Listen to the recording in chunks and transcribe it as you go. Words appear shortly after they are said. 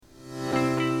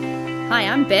Hi,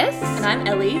 I'm Beth. And I'm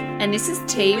Ellie. And this is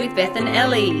Tea with Beth and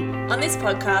Ellie. On this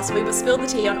podcast, we will spill the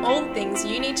tea on all the things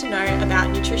you need to know about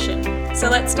nutrition. So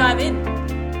let's dive in.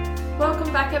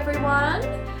 Welcome back, everyone.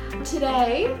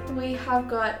 Today, we have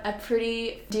got a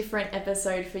pretty different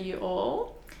episode for you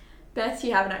all. Beth,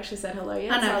 you haven't actually said hello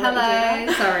yet. I know, so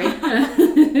hello. Sorry.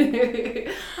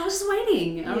 I was just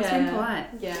waiting. I was being quiet.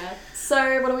 Yeah.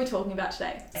 So, what are we talking about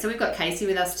today? So we've got Casey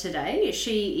with us today.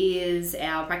 She is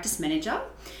our practice manager,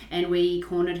 and we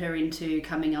cornered her into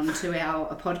coming onto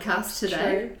our podcast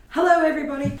today. True. Hello,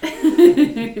 everybody.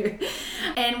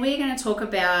 And we're going to talk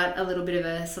about a little bit of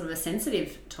a sort of a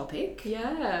sensitive topic.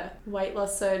 Yeah. Weight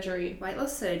loss surgery. Weight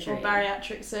loss surgery. Or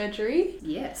bariatric surgery.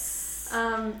 Yes.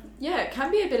 It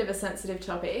can be a bit of a sensitive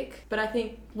topic, but I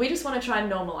think we just want to try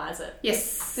and normalise it.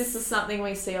 Yes. This is something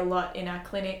we see a lot in our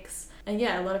clinics. And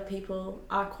yeah, a lot of people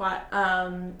are quite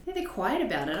they're quiet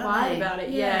about it, aren't they?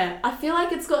 Yeah. I feel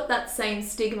like it's got that same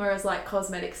stigma as like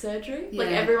cosmetic surgery. Yeah.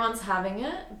 Like everyone's having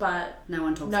it, but no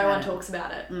one talks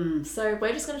about it. Mm. So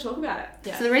we're just going to talk about it.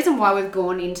 Yeah. So the reason why we've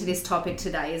gone into this topic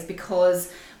today is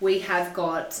because we have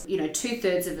got,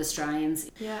 2/3 of Australians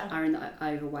are in the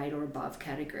overweight or above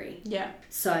category. Yeah.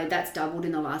 So that's doubled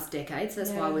in the last decade. So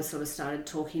that's why we sort of started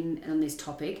talking on this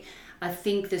topic. I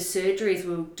think the surgeries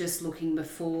we were just looking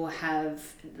before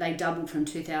they doubled from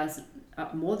 2000,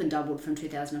 more than doubled from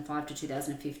 2005 to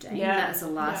 2015. Yeah. That was the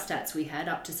last stats we had,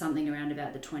 up to something around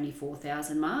about the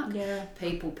 24,000 mark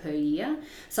people per year.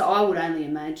 So I would only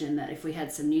imagine that if we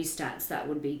had some new stats, that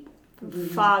would be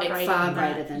far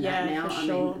greater than that now. For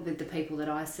sure. I mean, with the people that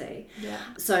I see. Yeah.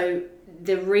 So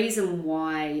the reason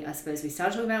why I suppose we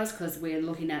started talking about it is because we're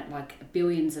looking at like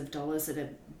billions of dollars that are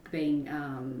being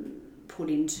put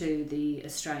into the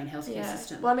Australian healthcare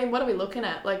system. Well, I mean, what are we looking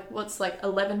at? Like, what's like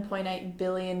 $11.8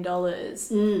 billion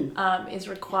is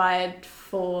required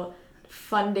for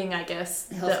funding, I guess,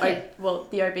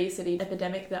 the obesity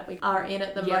epidemic that we are in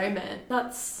at the moment.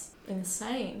 That's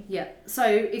insane. Yeah. So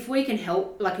if we can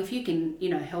help, like if you can,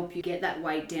 help you get that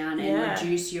weight down and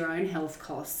reduce your own health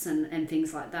costs and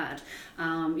things like that,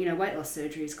 weight loss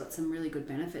surgery has got some really good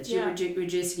benefits. You're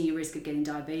reducing your risk of getting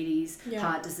diabetes,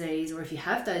 heart disease, or if you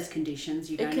have those conditions,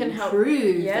 you're going to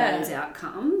improve those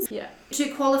outcomes. Yeah. To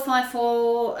qualify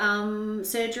for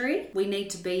surgery, we need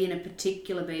to be in a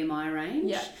particular BMI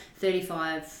range,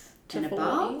 35 and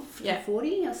above, to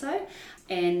 40 or so.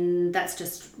 And that's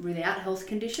just without health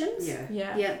conditions.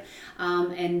 Yeah.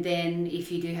 And then if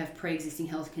you do have pre-existing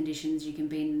health conditions, you can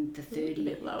be in the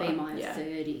 30, BMI of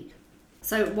 30.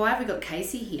 So why have we got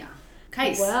Casey here?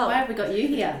 Case, why have we got you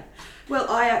here? Well,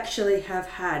 I actually have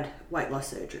had weight loss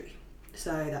surgery.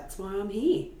 So that's why I'm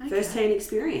here. Okay. First-hand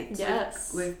experience.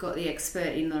 Yes. We've got the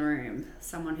expert in the room,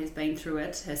 someone who's been through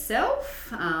it herself.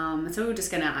 So we're just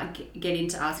going to get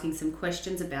into asking some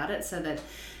questions about it so that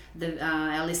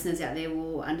our listeners out there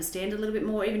will understand a little bit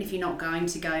more, even if you're not going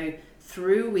to go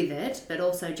through with it, but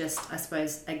also just, I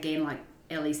suppose, again, like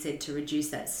Ellie said, to reduce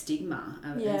that stigma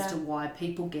as to why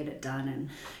people get it done. And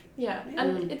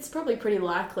it's probably pretty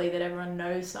likely that everyone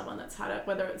knows someone that's had it,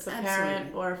 whether it's a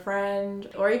parent or a friend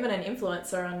or even an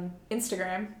influencer on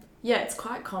Instagram. Yeah, it's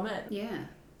quite common. Yeah.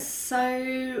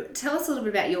 So tell us a little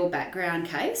bit about your background,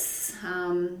 Case.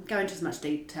 Go into as much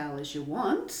detail as you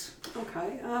want.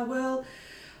 Okay. Well,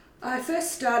 I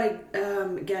first started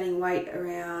gaining weight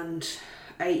around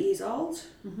 8 years old,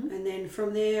 and then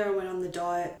from there I went on the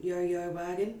diet yo-yo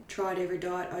wagon. Tried every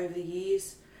diet over the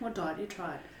years. What diet have you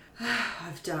tried?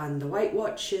 I've done the Weight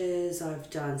Watchers, I've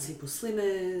done Simple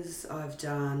Slimmers, I've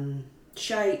done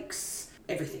shakes,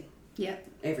 everything. Yeah.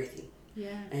 Everything.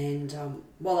 Yeah. And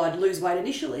while I'd lose weight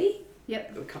initially,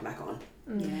 it would come back on.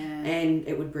 Yeah. And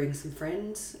it would bring some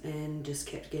friends and just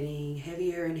kept getting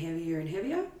heavier and heavier and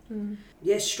heavier.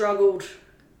 Yes, struggled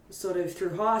sort of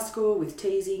through high school with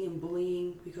teasing and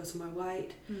bullying because of my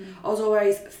weight. I was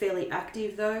always fairly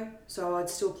active though, so I'd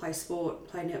still play sport,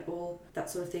 play netball, that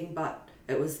sort of thing, but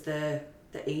it was the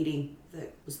eating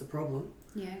that was the problem.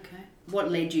 Yeah, okay.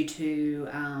 What led you to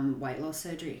weight loss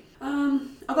surgery? I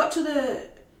got to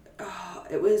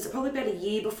it was probably about a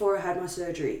year before I had my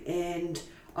surgery, and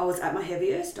I was at my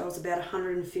heaviest. I was about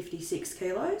 156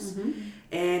 kilos,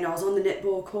 and I was on the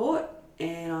netball court,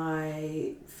 and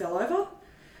I fell over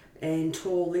and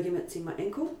tore ligaments in my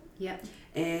ankle. Yep.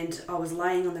 And I was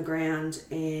laying on the ground,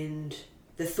 and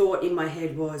the thought in my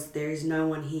head was, there is no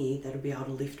one here that'll be able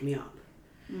to lift me up.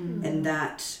 And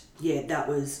that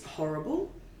was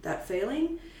horrible, that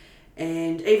feeling.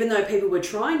 And even though people were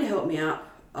trying to help me up,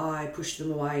 I pushed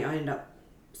them away. I ended up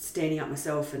standing up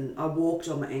myself, and I walked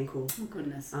on my ankle. Oh,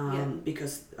 goodness.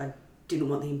 Because I didn't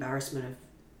want the embarrassment of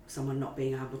someone not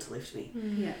being able to lift me.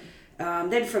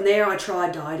 Then from there I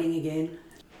tried dieting again,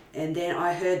 and then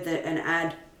I heard that an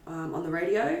ad on the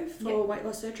radio for weight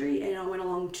loss surgery, and I went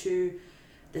along to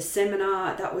the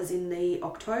seminar. That was in the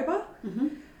October.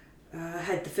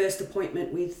 Had the first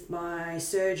appointment with my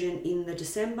surgeon in the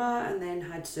December, and then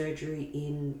had surgery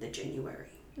in the January.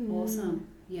 Awesome.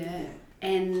 Yeah.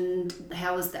 And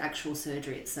how was the actual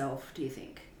surgery itself, do you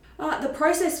think? The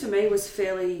process for me was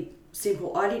fairly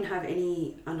simple. I didn't have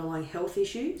any underlying health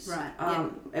issues.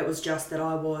 Right. It was just that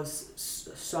I was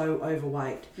so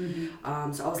overweight.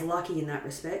 So I was lucky in that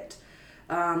respect.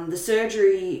 The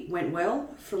surgery went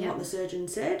well from what the surgeon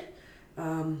said.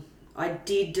 I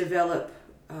did develop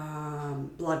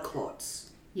blood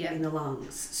clots in the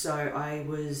lungs. So I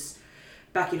was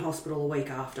back in hospital a week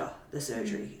after the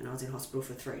surgery, and I was in hospital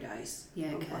for 3 days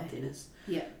on blood thinners.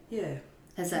 Yeah.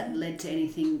 Has that led to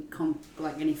anything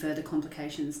any further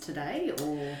complications today,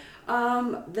 or?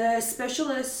 The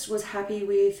specialist was happy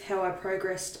with how I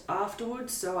progressed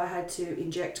afterwards, so I had to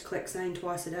inject Clexane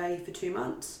twice a day for 2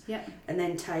 months. And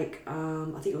then take,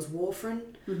 I think it was warfarin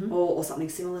or something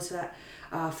similar to that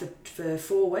for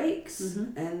 4 weeks.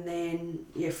 And then,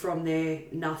 from there,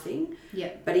 nothing.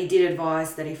 But he did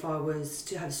advise that if I was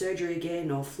to have surgery again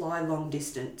or fly long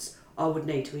distance, I would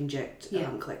need to inject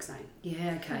Clexane.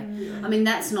 Yeah, okay. I mean,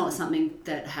 that's not something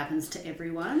that happens to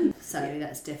everyone, so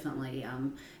that's definitely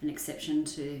an exception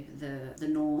to the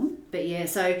norm. But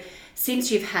so since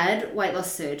you've had weight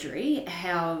loss surgery,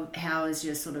 how is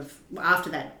your sort of,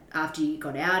 after you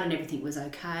got out and everything was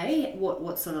okay,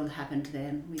 what sort of happened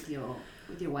then with your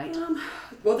weight?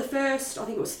 Well, the first, I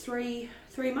think it was three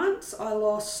months, I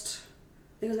lost,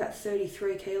 I think it was about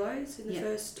 33 kilos in the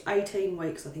first 18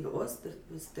 weeks, I think it was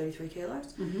 33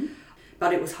 kilos.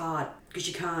 But it was hard because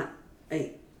you can't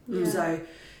eat. So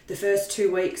the first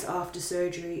 2 weeks after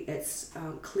surgery, it's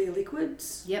clear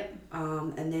liquids.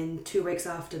 And then 2 weeks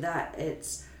after that,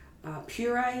 it's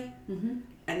puree. And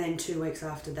then 2 weeks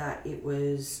after that, it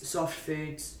was soft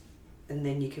foods, and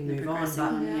then you can move on.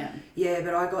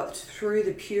 But I got through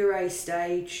the puree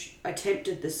stage,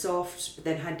 attempted the soft, but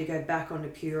then had to go back onto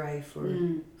puree for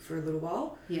a little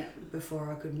while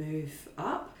before I could move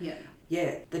up.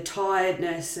 The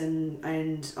tiredness and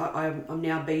I'm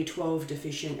now B12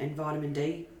 deficient and vitamin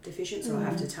D deficient, so I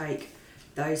have to take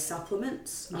those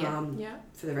supplements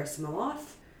for the rest of my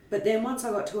life. But then once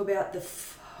I got to about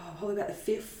probably about the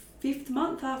fifth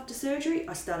month after surgery,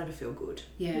 I started to feel good.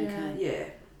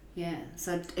 Yeah,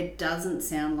 so it doesn't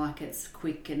sound like it's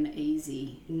quick and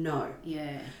easy. No,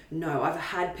 I've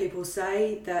had people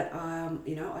say that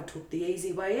I took the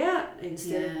easy way out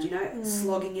instead of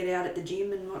slogging it out at the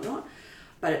gym and whatnot.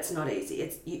 But it's not easy.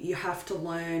 It's you have to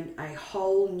learn a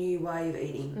whole new way of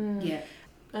eating.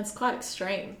 That's quite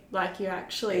extreme. Like you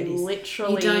actually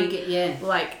literally you don't get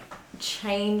like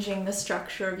changing the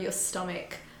structure of your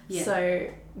stomach. So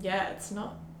it's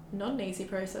not an easy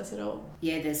process at all.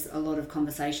 There's a lot of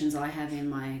conversations I have in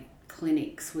my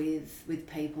clinics with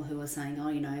people who are saying,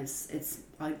 it's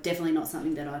definitely not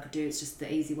something that I could do. It's just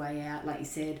the easy way out, like you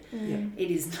said.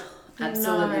 It is not,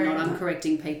 absolutely not. I'm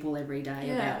correcting people every day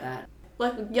about that.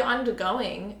 Like you're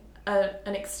undergoing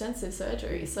an extensive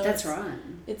surgery, so that's right.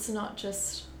 It's not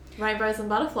just rainbows and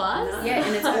butterflies. No.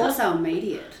 And it's also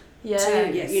immediate. Too.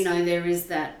 There is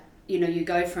that. You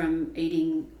go from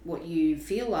eating what you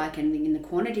feel like and in the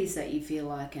quantities that you feel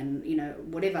like and,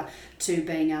 whatever, to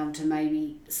being able to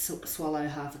maybe swallow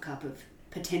half a cup of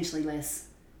potentially less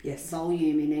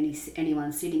volume in any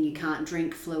one sitting. You can't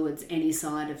drink fluids any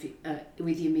side of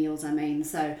with your meals, I mean.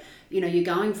 So, you're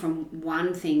going from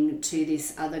one thing to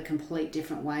this other complete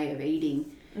different way of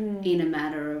eating in a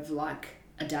matter of like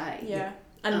a day.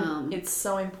 And it's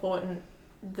so important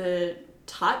the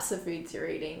types of foods you're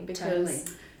eating because...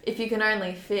 Totally. If you can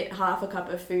only fit half a cup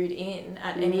of food in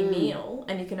at any meal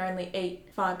and you can only eat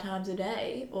 5 times a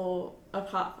day or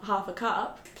half a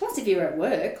cup. Plus if you're at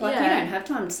work, you don't have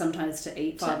time sometimes to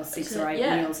eat 5 or 6 or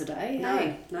 8 meals a day.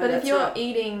 No, but if you're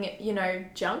eating,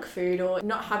 junk food or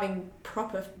not having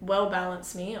proper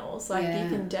well-balanced meals, you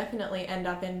can definitely end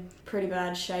up in pretty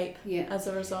bad shape as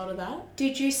a result of that.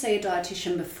 Did you see a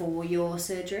dietitian before your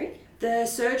surgery? The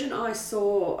surgeon I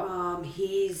saw,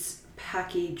 his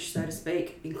package, so to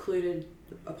speak, included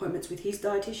appointments with his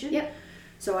dietitian.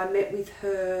 So I met with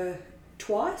her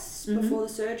twice before the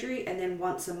surgery and then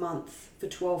once a month for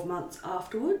 12 months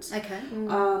afterwards.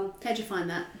 How'd you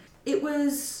find that? It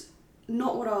was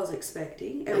not what I was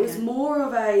expecting. It was more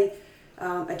of a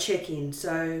check-in.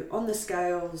 So on the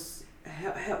scales,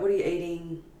 what are you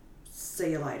eating?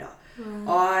 See you later.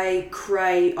 I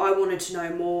wanted to know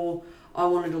more. I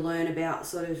wanted to learn about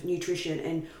sort of nutrition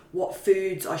and what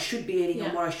foods I should be eating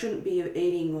and what I shouldn't be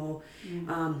eating, or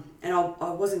and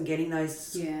I wasn't getting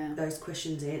those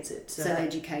questions answered. So the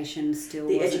education still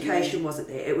wasn't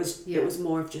there. It was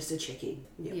more of just a check-in.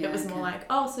 It was more like,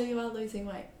 so you are losing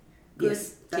weight. Good.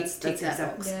 Yes, that's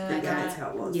exactly that's how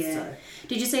it was. Yeah. So.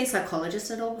 Did you see a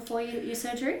psychologist at all before your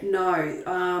surgery?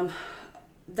 No.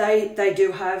 They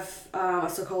do have a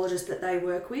psychologist that they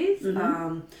work with,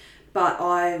 but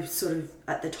I sort of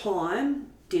at the time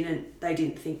they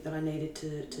didn't think that I needed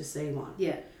to see one.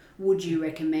 Yeah. Would you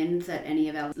recommend that any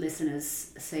of our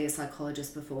listeners see a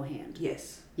psychologist beforehand?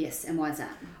 Yes. Yes, and why is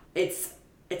that?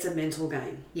 It's a mental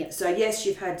game. Yeah. So yes,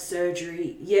 you've had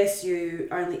surgery. Yes,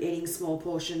 you're only eating small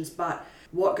portions, but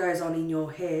what goes on in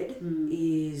your head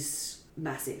is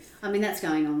massive. I mean, that's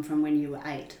going on from when you were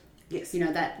 8. Yes. You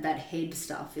know, that head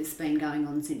stuff has been going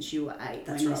on since you were 8 That's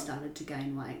when you right. started to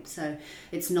gain weight. So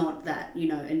it's not that,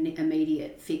 an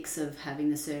immediate fix of having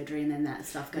the surgery and then that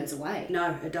stuff goes away.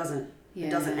 No, it doesn't. Yeah.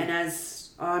 It doesn't. And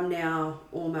as I'm now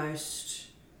almost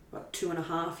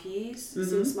 2.5 years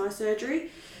since my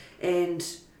surgery, and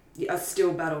I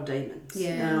still battle demons.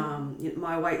 Yeah.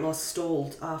 My weight loss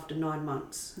stalled after 9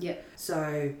 months. Yep.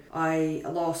 So I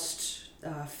lost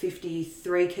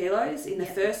 53 kilos in the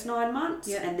first 9 months,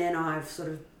 and then I've sort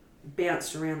of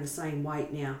bounced around the same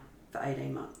weight now for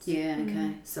 18 months. Yeah,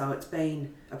 okay. So it's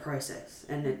been a process,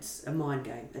 and it's a mind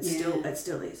game. It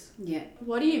still is. Yeah.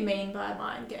 What do you mean by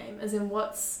mind game? As in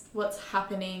what's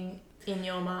happening in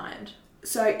your mind?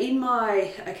 So in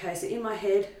my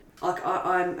head, like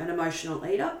I'm an emotional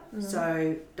eater, so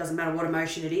it doesn't matter what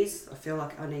emotion it is, I feel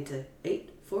like I need to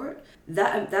eat for it.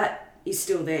 That is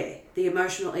still there. The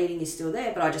emotional eating is still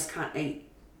there, but I just can't eat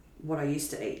what I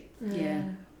used to eat. Yeah.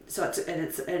 So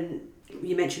and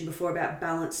you mentioned before about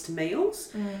balanced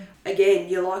meals. Again,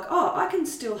 you're like, I can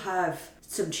still have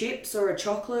some chips or a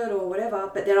chocolate or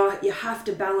whatever, but then you have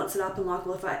to balance it up and like,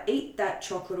 well, if I eat that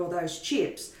chocolate or those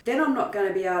chips, then I'm not going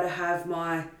to be able to have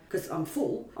because I'm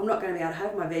full, I'm not going to be able to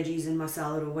have my veggies and my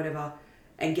salad or whatever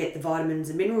and get the vitamins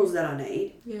and minerals that I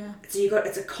need. Yeah. So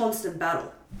it's a constant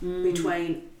battle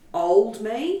between old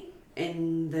me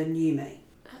and the new me.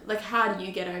 Like, how do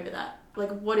you get over that?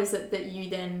 Like, what is it that you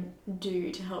then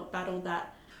do to help battle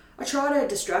that? I try to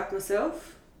distract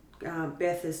myself.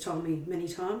 Beth has told me many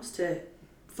times to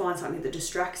find something that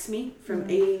distracts me from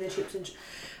eating the chips and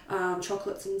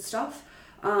chocolates and stuff.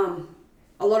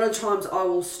 A lot of times I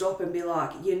will stop and be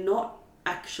like, you're not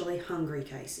actually hungry,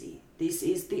 Casey. This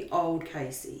is the old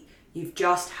Casey. You've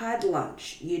just had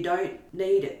lunch. You don't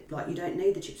need it. Like, you don't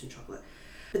need the chips and chocolate.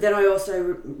 But then I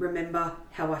also remember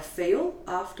how I feel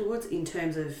afterwards in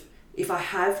terms of if I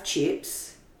have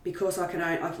chips, because I can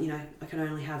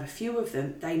only have a few of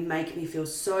them, they make me feel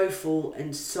so full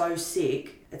and so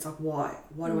sick. It's like, why?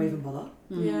 Why do I even bother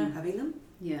having them?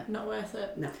 Yeah. Not worth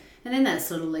it. No. And then that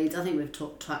sort of leads, I think we've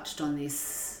touched on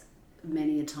this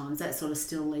many a times, that sort of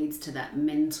still leads to that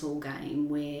mental game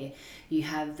where you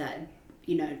have that,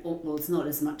 well, it's not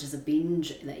as much as a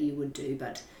binge that you would do,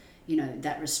 but,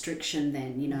 that restriction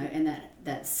then, and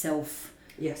that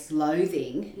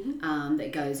self-loathing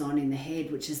that goes on in the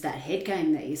head, which is that head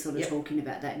game that you're sort of talking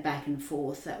about, that back and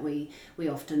forth that we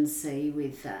often see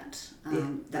with that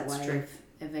way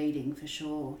of eating, for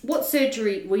sure. What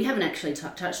surgery, we haven't actually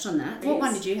touched on that. What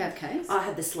one did you have, Case? I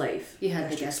had the sleeve. You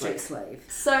had the gastric sleeve.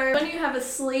 So when you have a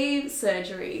sleeve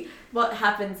surgery, what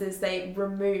happens is they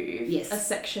remove a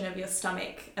section of your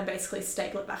stomach and basically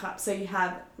staple it back up, so you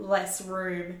have less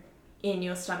room in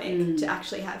your stomach to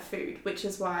actually have food, which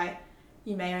is why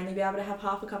you may only be able to have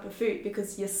half a cup of food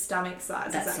because your stomach size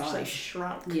is actually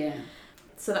shrunk. Yeah.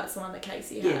 So that's the one that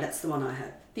Casey had. Yeah, that's the one I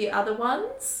had. The other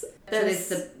ones... There's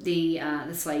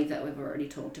the sleeve that we've already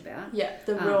talked about. Yeah,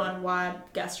 the Roux-en-Y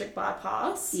gastric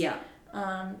bypass. Yeah.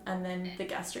 And then the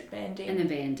gastric banding. And the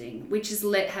banding, which is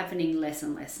happening less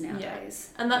and less nowadays.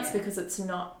 Yeah. And that's because it's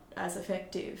not as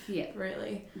effective,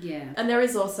 really. Yeah. And there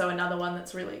is also another one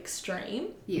that's really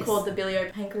extreme called the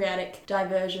biliopancreatic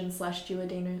diversion /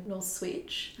 duodenal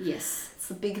switch. Yes.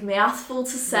 It's a big mouthful to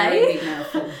say. Very big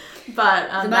mouthful.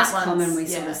 But the most common we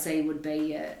sort of see would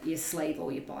be your sleeve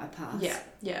or your bypass.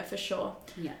 Yeah, for sure.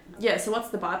 Yeah. Yeah, so what's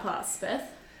the bypass, Beth?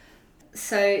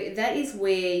 So that is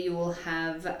where you will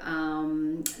have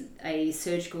a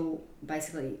surgical,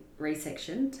 basically,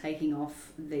 resection, taking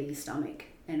off the stomach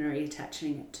and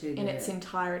reattaching it to in its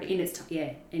entirety. And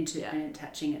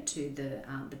attaching it to the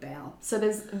bowel. So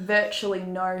there's virtually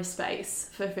no space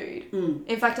for food.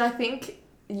 In fact, I think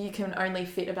you can only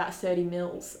fit about 30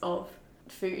 mils of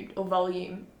food or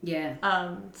volume. Yeah.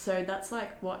 So that's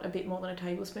like, what, a bit more than a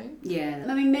tablespoon? Yeah.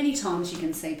 I mean, many times you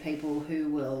can see people who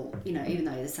will, you know, even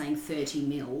though they're saying 30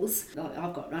 mils, I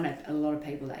know a lot of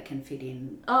people that can fit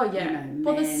in. Oh, yeah. You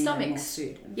know, well, the many stomachs.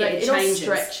 food. Yeah, it all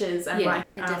stretches and yeah, like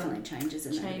it definitely changes.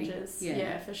 Changes. Yeah.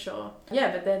 Yeah, for sure.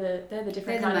 Yeah, but they're the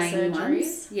different They're the kind of main surgeries.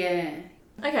 ones. Yeah.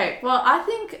 Okay, well, I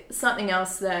think something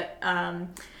else that,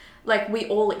 like, we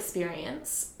all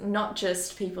experience, not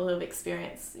just people who have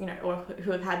experienced, you know, or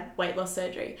who have had weight loss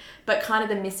surgery, but kind of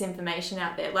the misinformation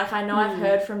out there. Like, I know I've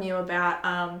heard from you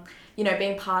about, you know,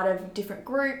 being part of different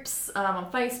groups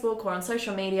on Facebook or on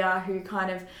social media who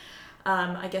kind of,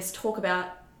 I guess, talk about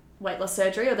weight loss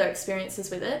surgery or their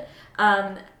experiences with it.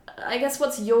 I guess,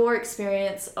 what's your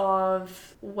experience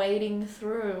of wading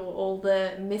through all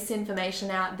the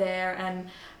misinformation out there, and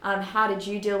how did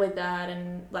you deal with that?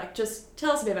 And like, just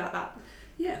tell us a bit about that.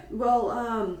 Yeah,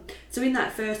 well, so in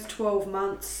that first 12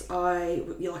 months,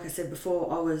 like I said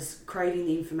before, I was craving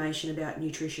the information about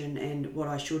nutrition and what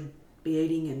I should be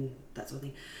eating and that sort of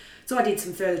thing. So I did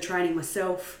some further training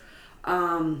myself,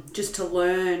 just to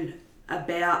learn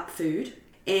about food.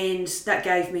 And that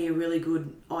gave me a really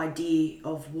good idea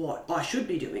of what I should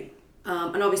be doing.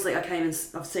 And obviously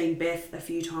I've seen Beth a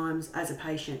few times as a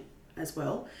patient as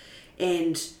well.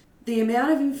 And the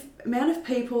amount of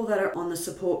people that are on the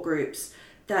support groups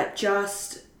that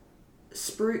just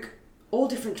spruik all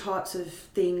different types of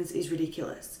things is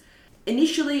ridiculous.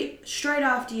 Initially, straight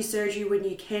after your surgery, when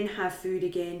you can have food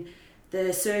again,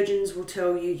 the surgeons will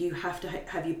tell you have to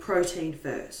have your protein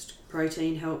first.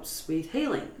 Protein helps with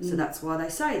healing, so that's why they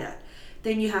say that.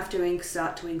 Then you have to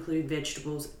start to include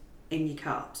vegetables and your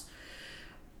carbs.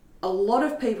 A lot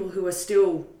of people who are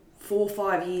still 4 or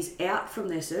 5 years out from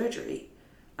their surgery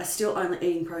are still only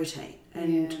eating protein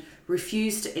and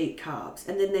refuse to eat carbs,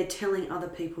 and then they're telling other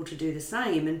people to do the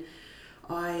same. And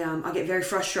I get very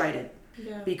frustrated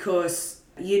because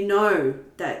you know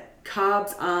that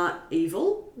carbs aren't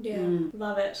evil.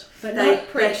 Love it. But they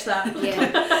preach that.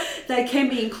 Yeah. They can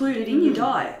be included in your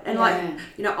diet. And like,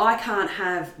 you know, I can't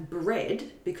have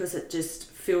bread because it just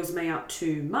fills me up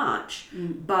too much,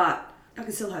 but I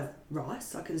can still have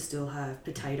rice, I can still have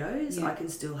potatoes, I can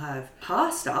still have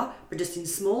pasta, but just in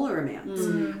smaller amounts.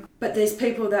 But there's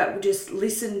people that will just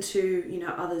listen to, you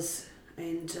know, others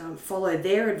and follow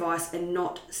their advice and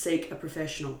not seek a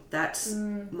professional. That's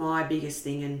my biggest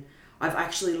thing. And I've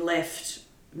actually left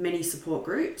many support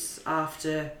groups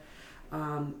after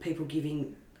people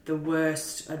giving the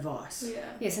worst advice.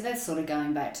 Yeah, so that's sort of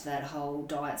going back to that whole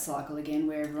diet cycle again,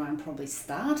 where everyone probably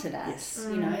started at. Yes.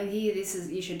 You know, here,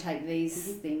 you should take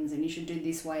these things, and you should do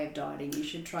this way of dieting. You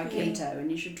should try keto, and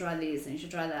you should try this, and you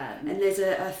should try that. And there's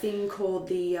a thing called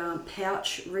the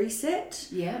pouch reset.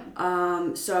 Yeah.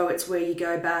 So it's where you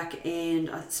go back and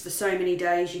for so many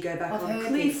days you go back on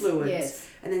clear fluids. Yes.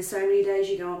 And then so many days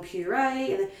you go on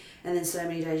puree, and then so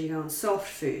many days you go on soft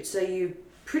food. So you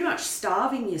pretty much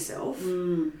starving yourself.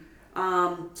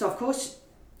 So of course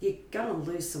you're gonna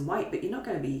lose some weight, but you're not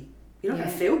gonna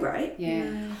feel great.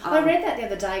 I read that the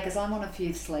other day because I'm on a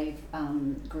few sleeve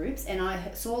groups, and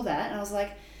I saw that and I was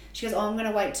like, she goes, I'm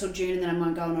gonna wait till June and then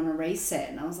I'm going on a reset,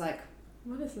 and I was like,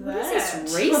 what is that? What is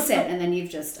this reset? And then you've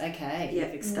just you've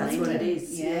explained that's what it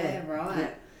is. Yeah, right. Yeah.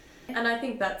 And I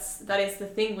think that is the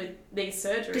thing with these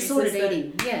surgeries. Disordered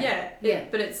eating.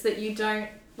 But it's that you don't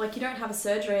have a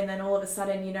surgery and then all of a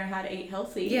sudden you know how to eat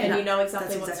healthy and you know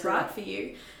exactly what's right for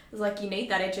you. It's like you need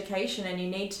that education and you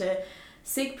need to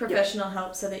seek professional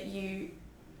help so that you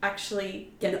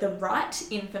actually get the right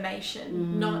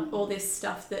information, not all this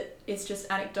stuff that is just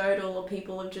anecdotal or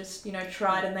people have just, you know,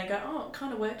 tried and they go, oh, it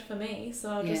kind of worked for me,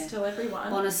 so I'll just tell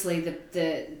everyone. Honestly,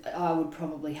 I would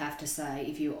probably have to say,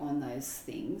 if you're on those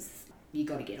things, you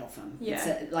got to get off them.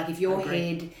 Yeah. Like if your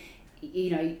head, you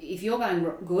know, if you're going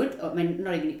good, I mean,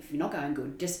 not even if you're not going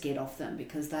good, just get off them,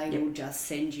 because they will just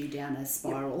send you down a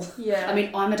spiral. Yeah. I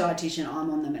mean, I'm a dietitian, I'm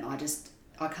on them, and I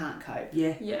can't cope.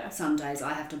 Yeah. Some days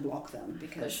I have to block them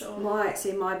because... For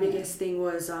sure. My biggest thing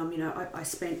was, you know, I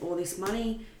spent all this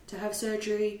money to have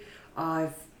surgery. I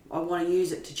want to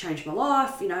use it to change my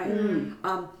life, you know.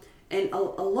 And a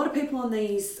lot of people on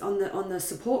the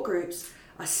support groups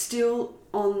are still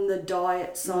on the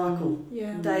diet cycle.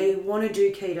 They want to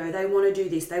do keto, they want to do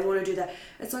this, they want to do that.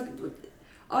 It's like,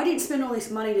 I didn't spend all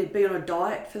this money to be on a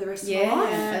diet for the rest of my life.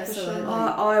 Yeah, absolutely.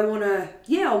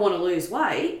 I want to lose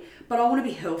weight, but I want to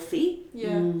be healthy.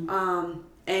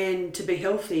 And to be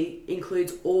healthy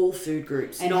includes all food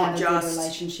groups, and not have just a good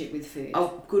relationship with food. A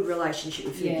good relationship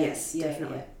with food, yes,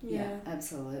 definitely. Yeah,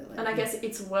 absolutely. And I guess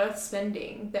it's worth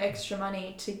spending the extra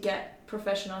money to get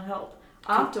professional help.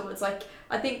 afterwards. Like,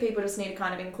 I think people just need to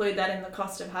kind of include that in the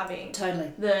cost of having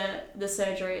Totally. the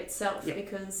surgery itself,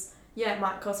 because it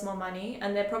might cost more money,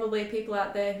 and there probably are people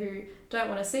out there who don't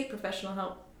want to seek professional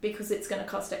help because it's going to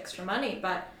cost extra money,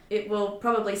 but it will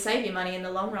probably save you money in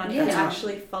the long run if you're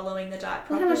actually following the diet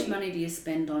properly. Well, how much money do you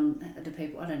spend on, do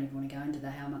people, I don't even want to go into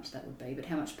how much that would be, but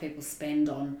how much people spend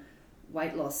on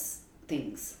weight loss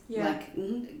things, like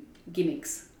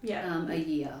gimmicks a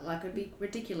year? Like, it'd be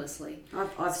ridiculously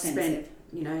I've spent,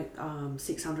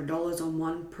 $600 on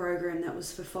one program that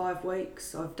was for 5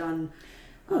 weeks. I've done...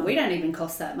 we don't even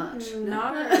cost that much.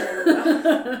 No.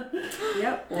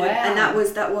 Yep. Wow. And that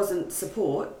wasn't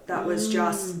support. That was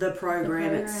just the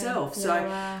program itself. So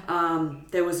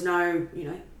there was no,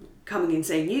 coming and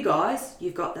seeing you guys.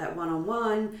 You've got that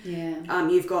one-on-one. Yeah.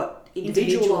 You've got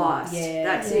individualised. Yeah.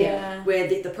 That's it. Where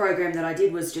the program that I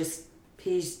did was just,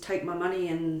 here's, take my money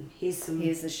and here's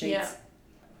the sheets.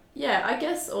 Yeah, I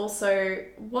guess also,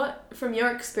 from your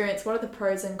experience, what are the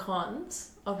pros and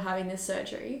cons of having this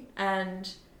surgery? And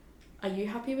are you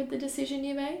happy with the decision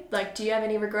you made? Like, do you have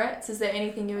any regrets? Is there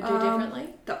anything you would do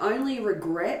differently? The only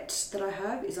regret that I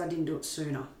have is I didn't do it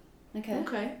sooner.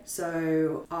 Okay.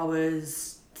 So I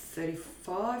was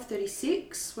 35,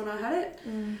 36 when I had it.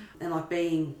 And like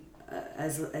being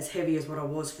as heavy as what I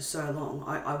was for so long,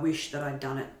 I wish that I'd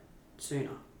done it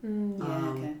sooner.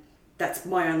 That's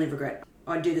my only regret.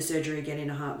 I'd do the surgery again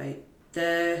in a heartbeat.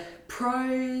 The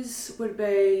pros would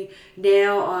be,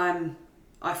 now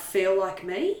I feel like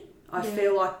me. I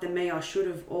feel like the me I should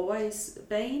have always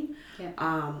been.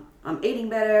 I'm eating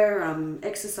better, I'm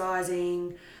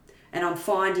exercising, and I'm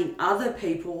finding other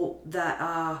people that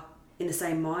are in the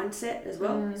same mindset as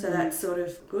well. So that's sort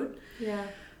of good.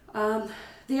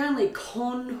 The only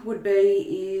con would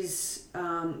be is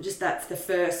just that the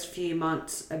first few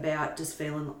months about just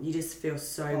feeling, you just feel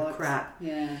so crap.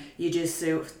 Yeah. You just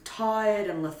feel tired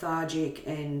and lethargic,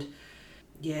 and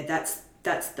that's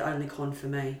the only con for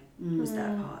me, was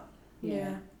that part.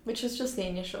 Yeah. Which is just the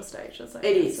initial stages.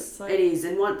 It is.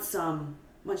 And once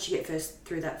you get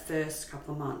through that first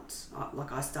couple of months,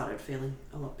 I started feeling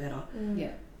a lot better.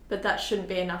 Yeah. But that shouldn't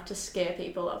be enough to scare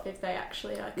people off if they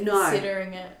actually are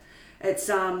considering it.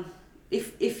 It's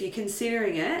if you're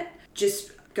considering it,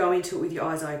 just go into it with your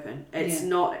eyes open. It's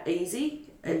not easy.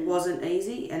 It wasn't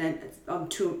easy, and I'm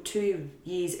 2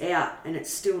 years out, and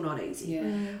it's still not easy.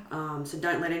 So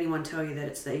don't let anyone tell you that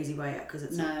it's the easy way out, because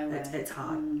it's not. It's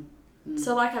hard.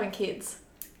 So like having kids.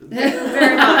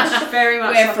 Very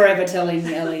much. We're forever telling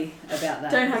Ellie about that.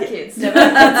 Don't have kids. Never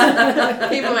have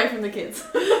kids. Keep away from the kids.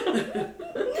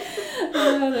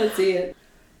 That's it.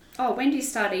 Oh, when do you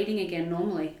start eating again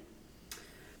normally?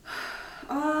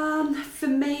 For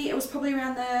me, it was probably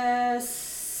around the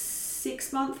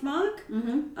 6-month mark.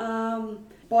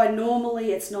 By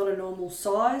normally, it's not a normal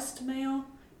sized meal,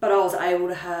 but I was able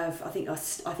to have, I think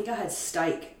I had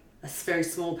steak, a very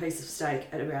small piece of steak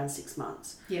at around 6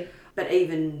 months. Yep. But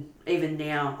even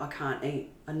now, I can't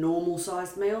eat a normal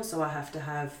sized meal, so I have to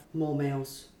have more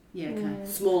meals. Yeah, okay.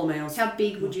 Smaller meals. How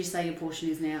big would you say your portion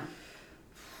is now?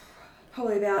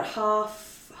 Probably about half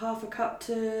a cup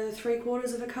to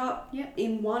 3/4 of a cup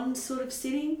in one sort of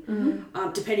sitting,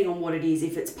 depending on what it is.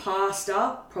 If it's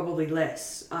pasta, probably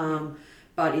less.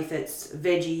 But if it's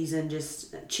veggies and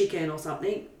just chicken or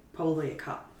something, probably a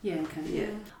cup. Yeah, okay. Yeah.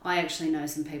 I actually know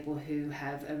some people who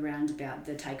have around about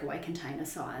the takeaway container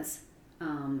size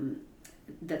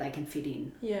that they can fit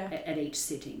in at each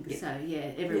sitting. Yeah. So,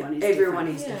 everyone is different. Everyone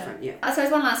is different, I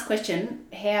suppose one last question.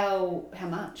 How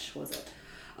much was it?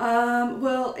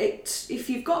 Well, if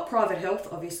you've got private health,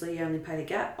 obviously you only pay the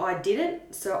gap. I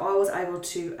didn't, so I was able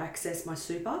to access my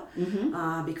super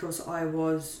because I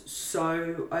was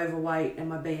so overweight and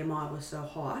my BMI was so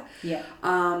high. Yeah.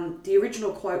 The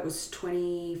original quote was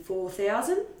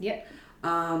 24,000. Yep.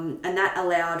 And that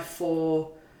allowed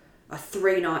for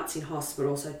 3 nights in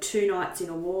hospital, so 2 nights in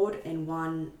a ward and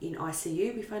 1 in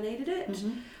ICU if I needed it.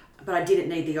 But I didn't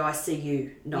need the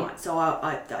ICU night, so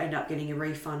I ended up getting a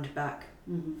refund back.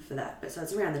 For that, but so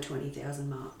it's around the 20,000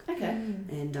 mark. Okay.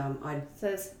 And so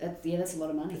that's a lot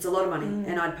of money. It's a lot of money,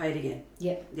 and I'd pay it again.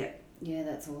 Yeah,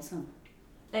 that's awesome.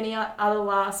 Any other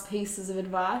last pieces of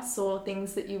advice or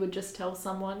things that you would just tell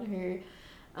someone who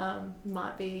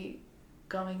might be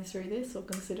going through this or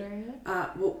considering it?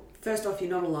 Well, first off, you're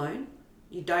not alone.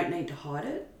 You don't need to hide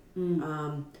it,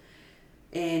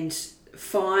 and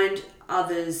find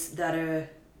others that are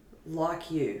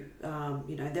like you.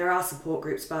 There are support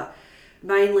groups, but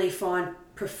mainly find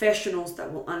professionals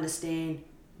that will understand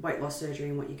weight loss surgery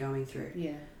and what you're going through.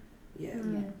 Yeah.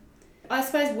 I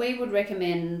suppose we would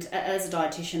recommend, as a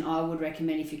dietitian, I would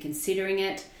recommend if you're considering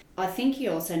it, I think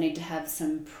you also need to have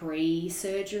some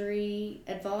pre-surgery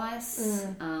advice.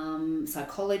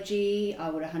 Psychology, I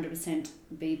would 100%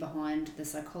 be behind the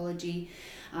psychology.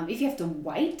 If you have to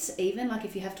wait, even like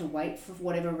if you have to wait for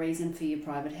whatever reason for your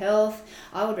private health,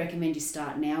 I would recommend you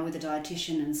start now with a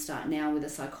dietitian and start now with a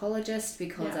psychologist,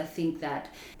 because I think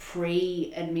that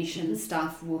pre-admission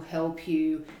stuff will help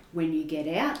you when you get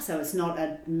out. So it's not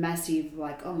a massive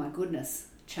like, oh my goodness,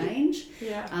 change.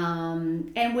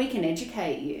 And we can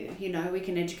educate you. We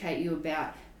can educate you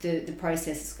about the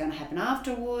process that's going to happen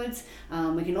afterwards.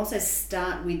 We can also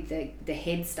start with the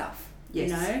head stuff.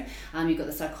 Yes. You've got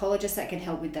the psychologist that can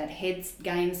help with that head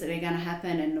games that are going to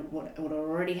happen and what are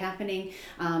already happening.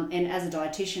 And as a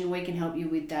dietitian, we can help you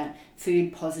with that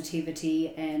food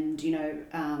positivity and,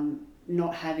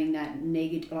 not having that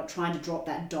negative, like trying to drop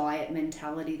that diet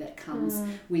mentality that comes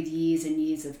with years and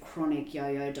years of chronic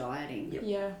yo-yo dieting.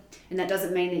 And that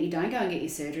doesn't mean that you don't go and get your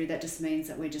surgery. That just means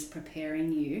that we're just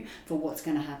preparing you for what's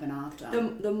going to happen after.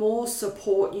 The more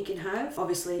support you can have,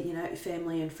 obviously,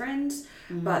 family and friends,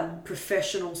 but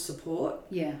professional support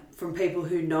from people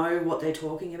who know what they're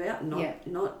talking about,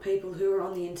 not people who are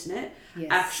on the internet,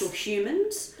 actual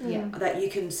humans that you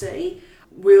can see,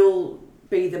 will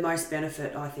be the most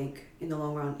benefit, I think, in the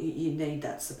long run. You need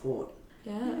that support.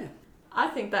 Yeah. I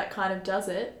think that kind of does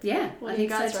it. Yeah, what I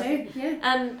think so too. Yeah.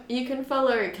 And you can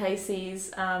follow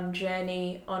Casey's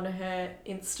journey on her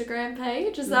Instagram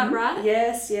page. Is that right?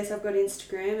 Yes, I've got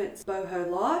Instagram. It's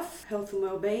Boho Life, Health and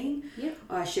Wellbeing. Yep.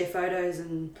 I share photos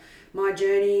and my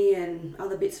journey and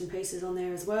other bits and pieces on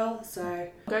there as well. So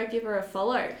go give her a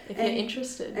follow if you're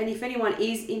interested. And if anyone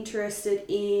is interested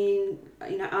in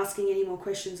asking any more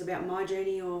questions about my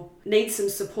journey or needs some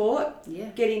support,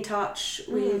 get in touch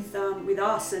with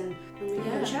us and we can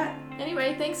have a chat.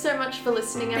 Anyway, thanks so much for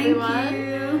listening, everyone. Thank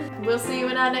you. We'll see you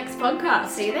in our next podcast.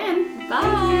 See you then. Bye.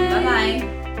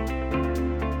 Bye-bye.